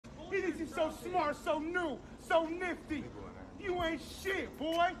so smart, so new, so nifty. You ain't shit,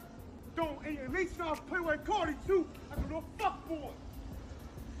 boy. Don't, and at least I'll play with Cardi too. I don't know fuck, boy.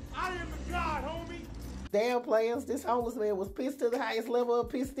 I am the God, homie. Damn, players, this homeless man was pissed to the highest level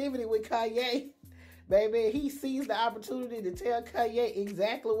of festivity with Kanye. Baby, he seized the opportunity to tell Kanye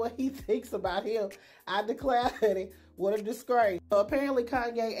exactly what he thinks about him. I declare, honey, what a disgrace. So apparently,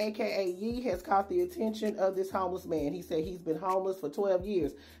 Kanye, a.k.a. Ye, has caught the attention of this homeless man. He said he's been homeless for 12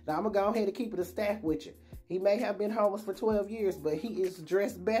 years. Now, I'm going to go ahead and keep it a stack with you. He may have been homeless for 12 years, but he is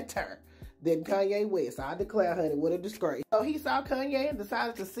dressed better than Kanye West. I declare, honey, what a disgrace. So he saw Kanye and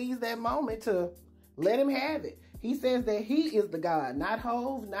decided to seize that moment to let him have it. He says that he is the God, not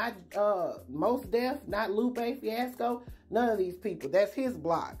Hov, not Mos Def, not Lupe Fiasco, none of these people. That's his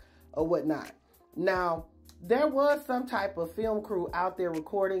block or whatnot. Now, there was some type of film crew out there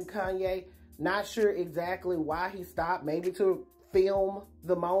recording Kanye. Not sure exactly why he stopped, maybe to film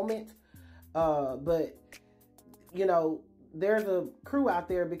the moment. But, you know, there's a crew out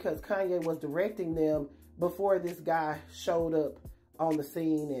there because Kanye was directing them before this guy showed up on the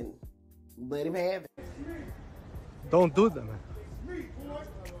scene and let him have it. Don't do that, man. It's me, boy.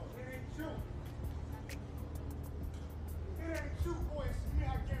 It ain't you. It ain't you, boy. It's me,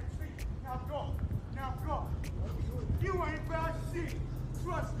 I guarantee you. Now go. Now go. You ain't bad shit.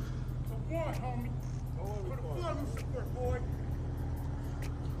 Trust me. The one, homie. For the blood you support, boy.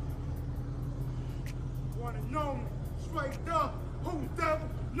 Wanna know me. Straight up. Who devil?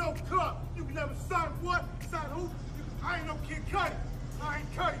 No cup. You can never sign what? Sign who? I ain't no Kid Cudi. I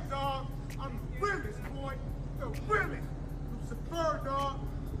ain't Cudi, dog. I'm the realest, boy. The realest. You superb, dog.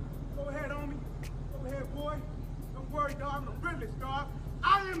 Go ahead, homie. Go ahead, boy. Don't worry, dog. I'm the realest, dog.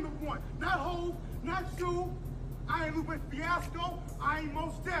 I am the one. Not Hov, not you. I ain't Lupe Fiasco. I ain't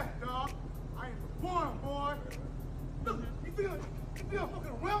Mos Def, dog. I am the one, boy. Look, you feel I'm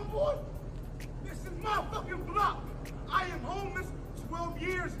fucking around, boy? This is my fucking block. I am homeless 12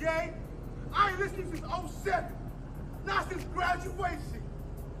 years, gay. I ain't listening since 07. Not since graduation.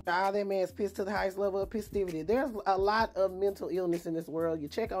 Ah, that man's pissed to the highest level of festivity. There's a lot of mental illness in this world. You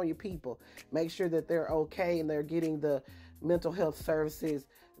check on your people. Make sure that they're okay and they're getting the mental health services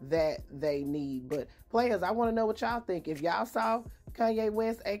that they need. But players, I want to know what y'all think. If y'all saw Kanye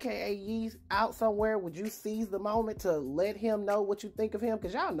West, a.k.a. Ye, out somewhere, would you seize the moment to let him know what you think of him?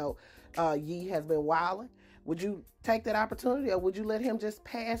 Because y'all know Ye has been wilding. Would you take that opportunity or would you let him just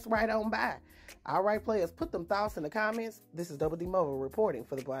pass right on by? All right, players, put them thoughts in the comments. This is Double D Mobile reporting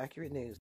for the Black Accurate News.